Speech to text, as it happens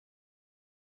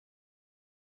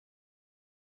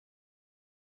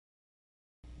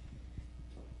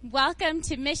Welcome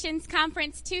to Missions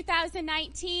Conference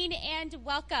 2019, and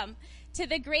welcome to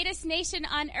the greatest nation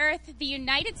on earth, the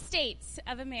United States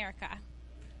of America.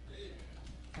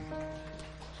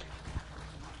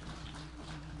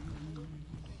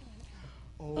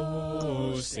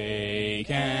 Oh, say,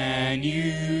 can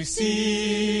you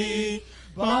see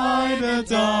by the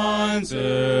dawn's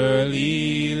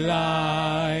early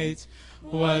light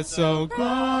what so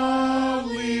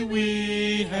proudly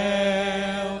we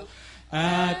hailed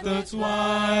at the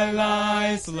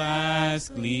twilight's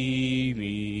last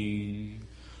gleaming,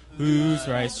 whose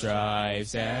bright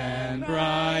stripes and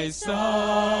bright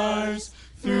stars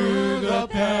through the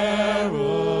perilous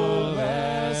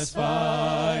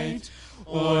fight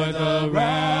o'er the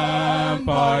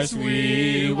ramparts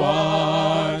we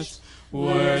watched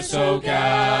were so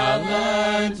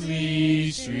gallantly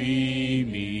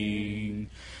streaming,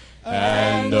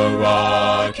 and the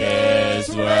rockets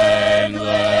when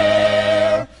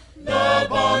glare, the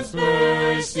bombs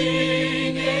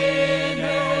bursting in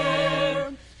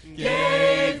air,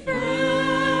 gave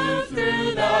proof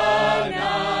through the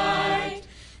night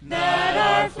that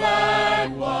our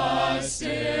flag was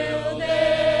still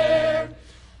there.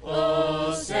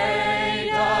 Oh, say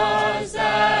does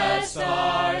that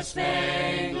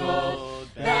star-spangled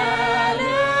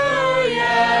banner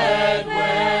yet wave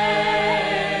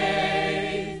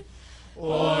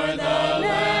o'er the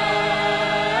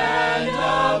land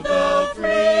of the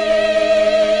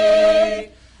free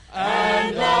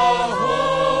and the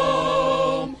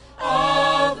home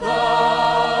of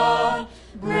the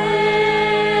brave?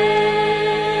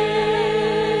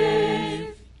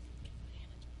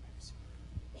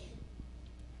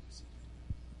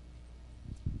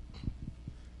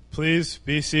 Please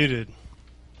be seated.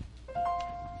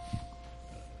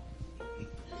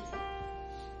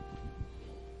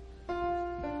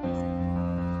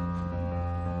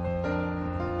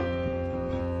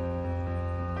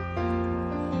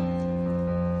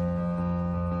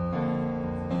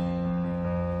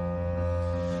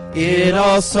 It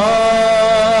all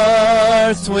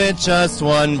starts with just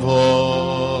one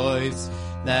voice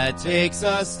that takes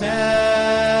a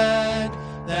stand,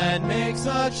 that makes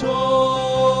a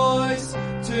choice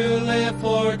to live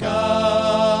for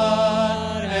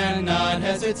God and not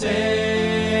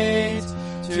hesitate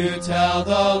to tell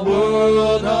the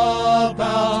world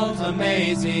about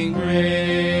amazing grace.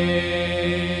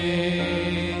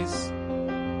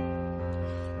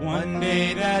 One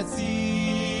day that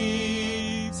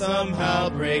seed somehow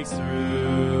breaks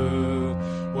through.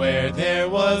 Where there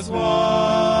was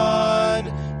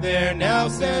one, there now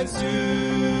stands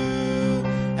two,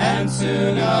 and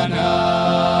soon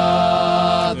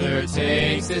another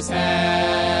takes his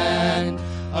hand,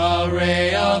 a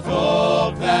ray of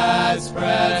hope that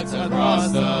spreads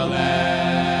across the land.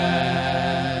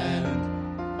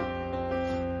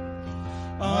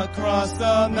 Across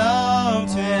the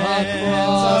mountains,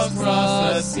 across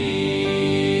the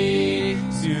sea,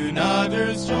 soon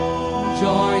others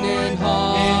join in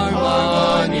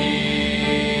harmony.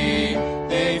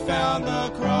 They found the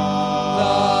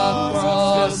cross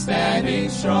still standing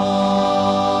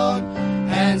strong,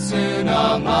 and soon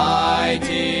a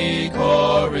mighty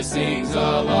chorus sings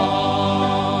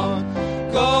along.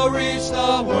 Go reach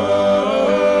the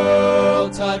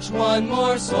world, touch one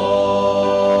more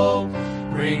soul,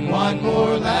 bring one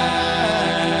more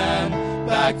lamb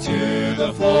back to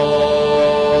the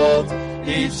fold.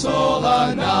 Each soul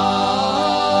another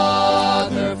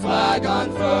flag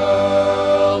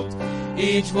unfurled,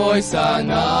 each voice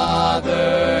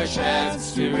another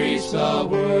chance to reach the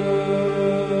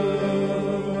world.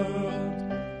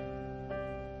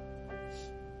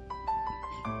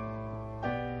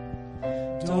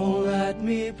 Don't let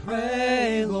me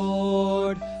pray,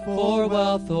 Lord, for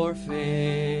wealth or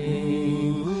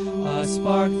fame, a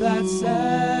spark that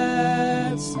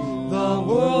sets the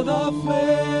world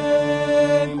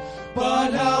aflame,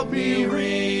 but help me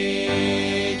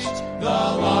reach the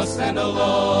lost and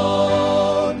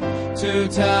alone, to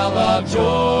tell of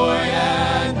joy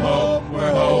and hope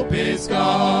where hope is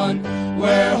gone,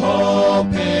 where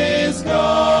hope is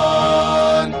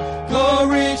gone. Go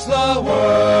reach the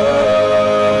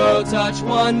world, touch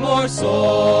one more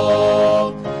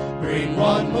soul, bring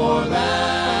one more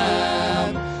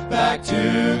lamb back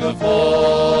to the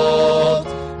fold.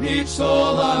 Each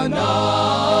soul another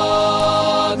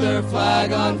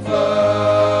flag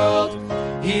unfurled,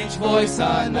 each voice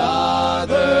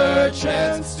another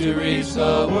chance to reach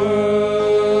the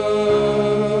world.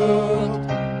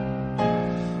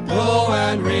 Go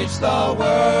and reach the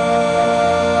world,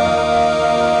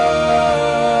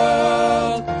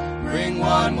 bring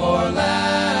one more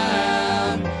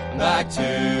lamb back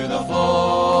to the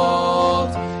fold.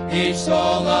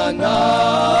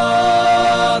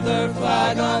 another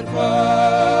flag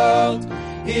unfurled,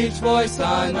 each voice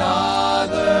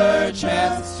another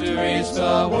chance to reach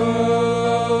the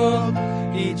world.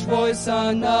 Each voice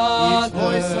another, each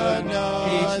voice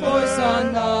another, each voice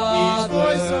another, each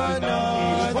voice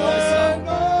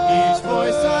another, each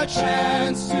voice a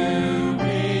chance to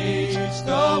reach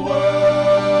the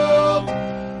world.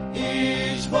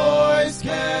 Each voice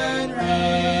can reach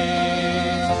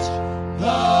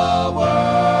the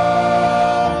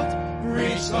world,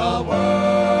 reach the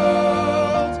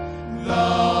world,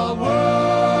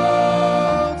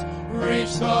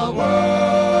 reach the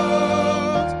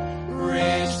world,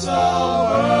 reach the world.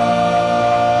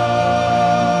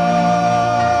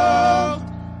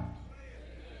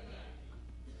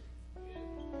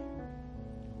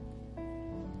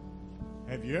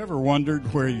 Have you ever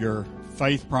wondered where your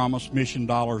Faith Promise mission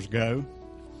dollars go?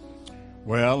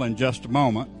 Well, in just a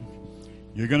moment,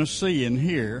 you're going to see and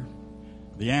hear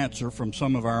the answer from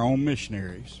some of our own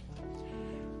missionaries.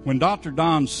 When Dr.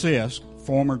 Don Sisk,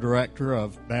 former director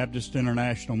of Baptist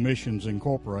International Missions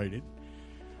Incorporated,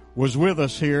 was with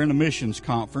us here in a missions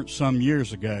conference some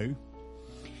years ago,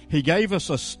 he gave us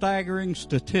a staggering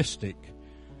statistic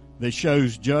that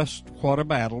shows just what a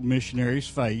battle missionaries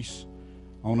face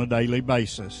on a daily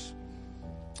basis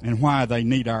and why they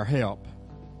need our help.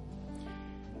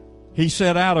 He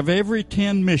said out of every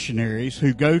 10 missionaries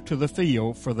who go to the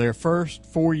field for their first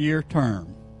 4-year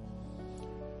term,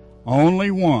 only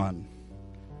one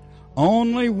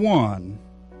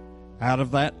out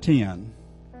of that 10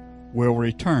 will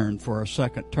return for a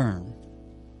second term.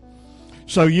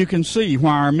 So you can see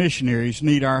why our missionaries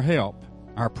need our help,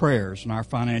 our prayers, and our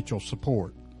financial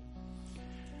support.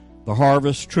 The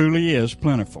harvest truly is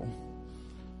plentiful,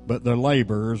 but the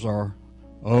laborers are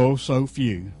oh so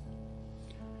few.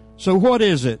 So what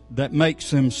is it that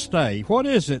makes them stay? What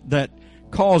is it that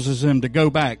causes them to go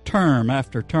back term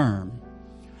after term?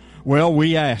 Well,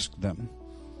 we asked them.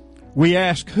 We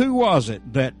asked, who was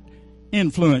it that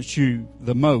influenced you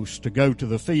the most to go to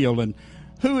the field, and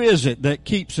who is it that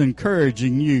keeps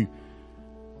encouraging you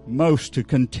most to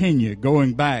continue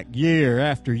going back year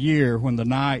after year when the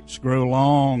nights grow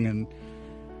long and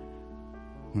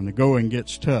when the going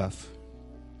gets tough?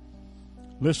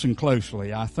 Listen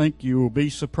closely. I think you will be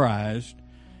surprised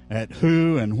at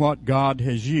who and what God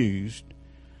has used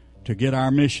to get our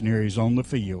missionaries on the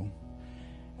field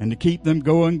and to keep them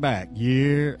going back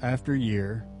year after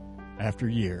year after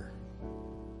year.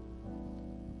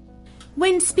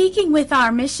 When speaking with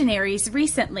our missionaries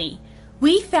recently,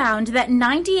 we found that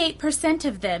 98%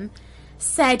 of them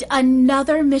said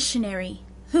another missionary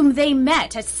whom they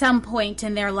met at some point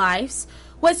in their lives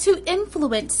was who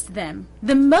influenced them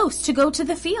the most to go to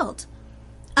the field.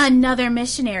 Another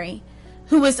missionary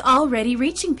who was already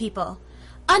reaching people.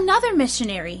 Another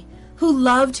missionary who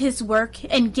loved his work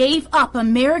and gave up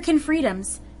American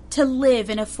freedoms to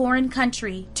live in a foreign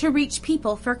country to reach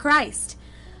people for Christ.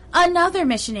 Another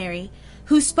missionary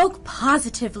who spoke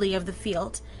positively of the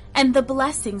field and the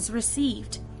blessings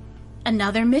received.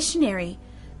 Another missionary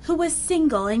who was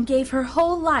single and gave her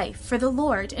whole life for the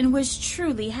Lord and was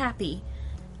truly happy.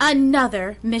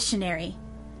 Another missionary.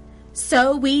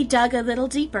 So we dug a little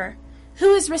deeper.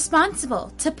 Who is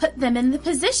responsible to put them in the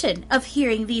position of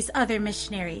hearing these other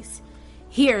missionaries?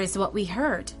 Here is what we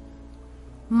heard.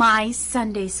 My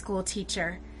Sunday school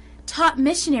teacher taught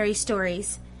missionary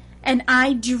stories, and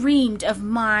I dreamed of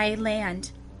my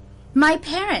land. My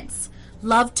parents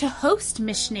loved to host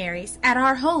missionaries at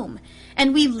our home,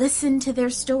 and we listened to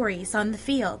their stories on the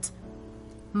field.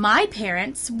 My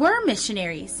parents were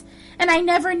missionaries, and I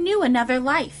never knew another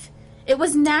life. It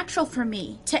was natural for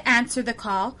me to answer the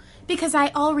call because I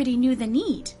already knew the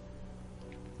need.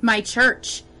 My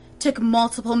church took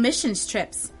multiple missions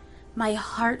trips. My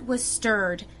heart was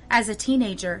stirred as a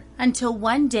teenager until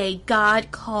one day God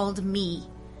called me.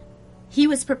 He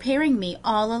was preparing me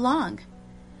all along.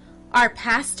 Our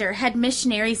pastor had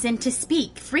missionaries in to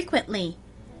speak frequently.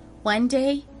 One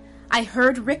day, I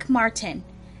heard Rick Martin,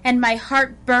 and my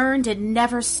heart burned and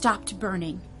never stopped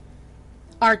burning.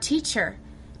 Our teacher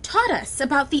taught us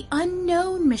about the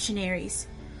unknown missionaries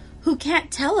who can't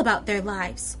tell about their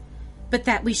lives, but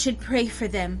that we should pray for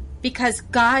them because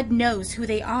God knows who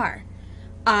they are.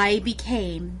 I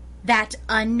became that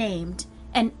unnamed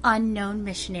and unknown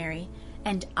missionary,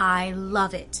 and I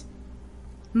love it.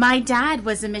 My dad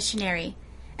was a missionary,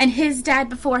 and his dad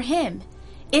before him.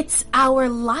 It's our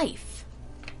life.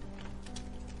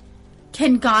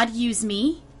 Can God use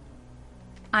me?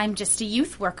 I'm just a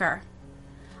youth worker.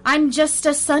 I'm just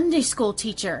a Sunday school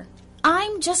teacher.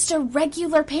 I'm just a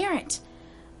regular parent.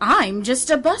 I'm just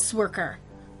a bus worker.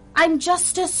 I'm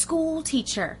just a school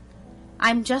teacher.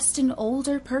 I'm just an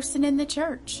older person in the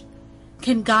church.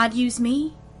 Can God use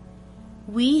me?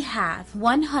 We have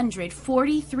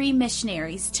 143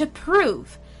 missionaries to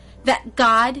prove that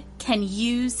God can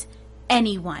use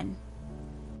anyone.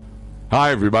 Hi,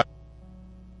 everybody.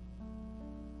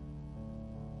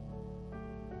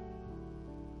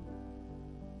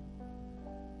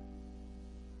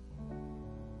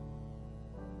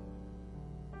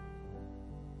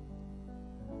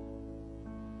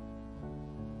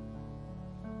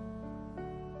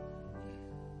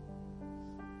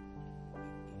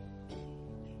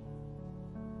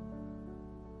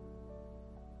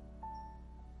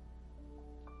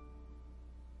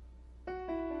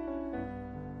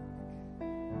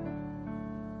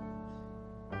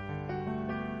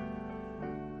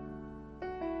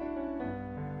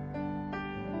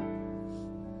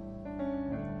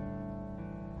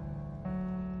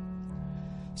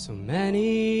 So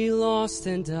many lost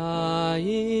and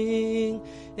dying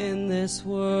in this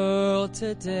world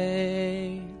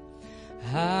today.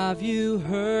 Have you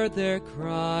heard their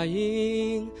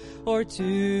crying, or do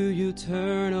you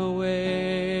turn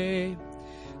away?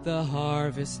 The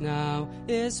harvest now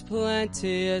is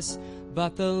plenteous,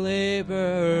 but the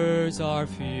laborers are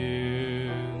few.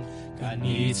 God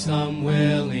needs some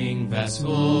willing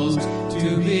vessels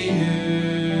to be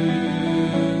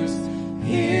used.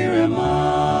 Here am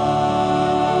I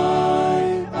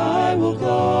will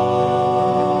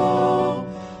go.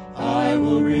 I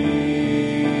will reach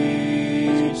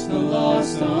the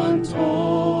lost untold.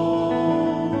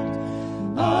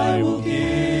 I will give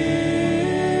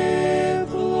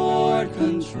the Lord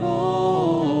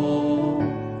control.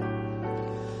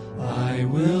 I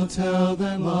will tell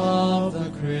them of the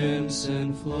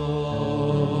crimson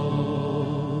flow.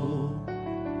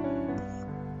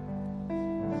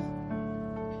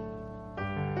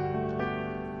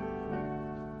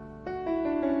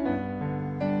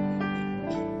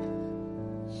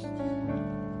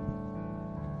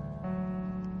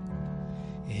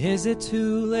 Is it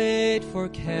too late for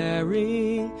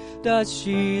caring? Does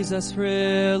Jesus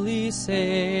really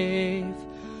save?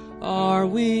 Are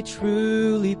we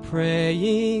truly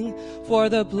praying for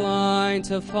the blind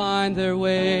to find their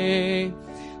way?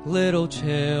 Little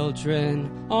children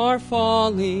are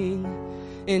falling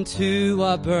into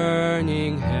a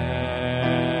burning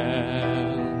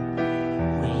hell.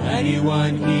 Will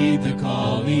anyone heed the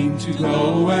calling to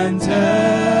go and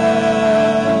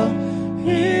tell?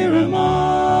 Here am I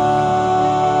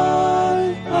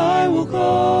will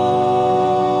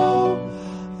go.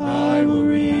 I will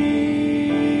reach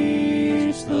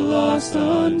the lost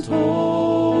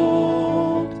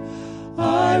untold.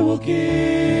 I will give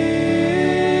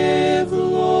the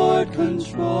Lord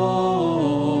control.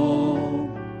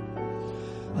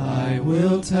 I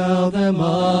will tell them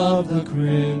of the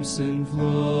crimson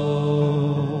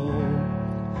flow.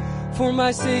 For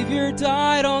my Savior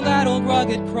died on that old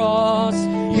rugged cross.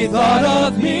 He thought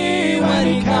of me when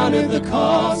he counted the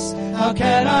cost. How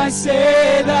can I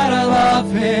say that I love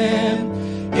him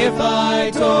if I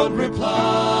don't reply?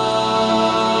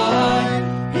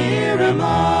 Here am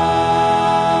I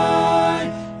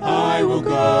will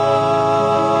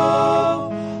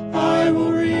go. I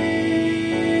will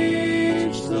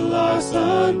reach the lost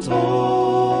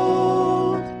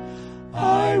untold.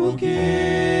 I will give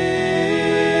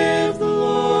the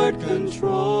Lord control.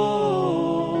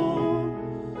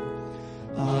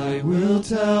 I will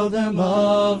tell them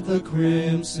of the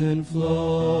crimson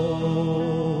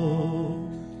flow.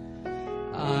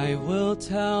 I will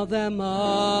tell them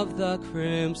of the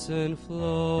crimson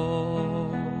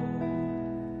flow.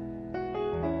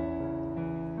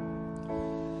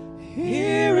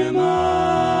 Here am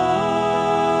I.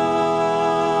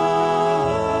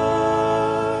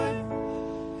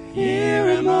 Here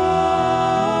am I.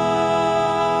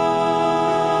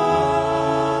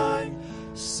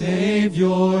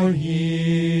 Savior,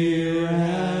 here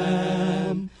am I.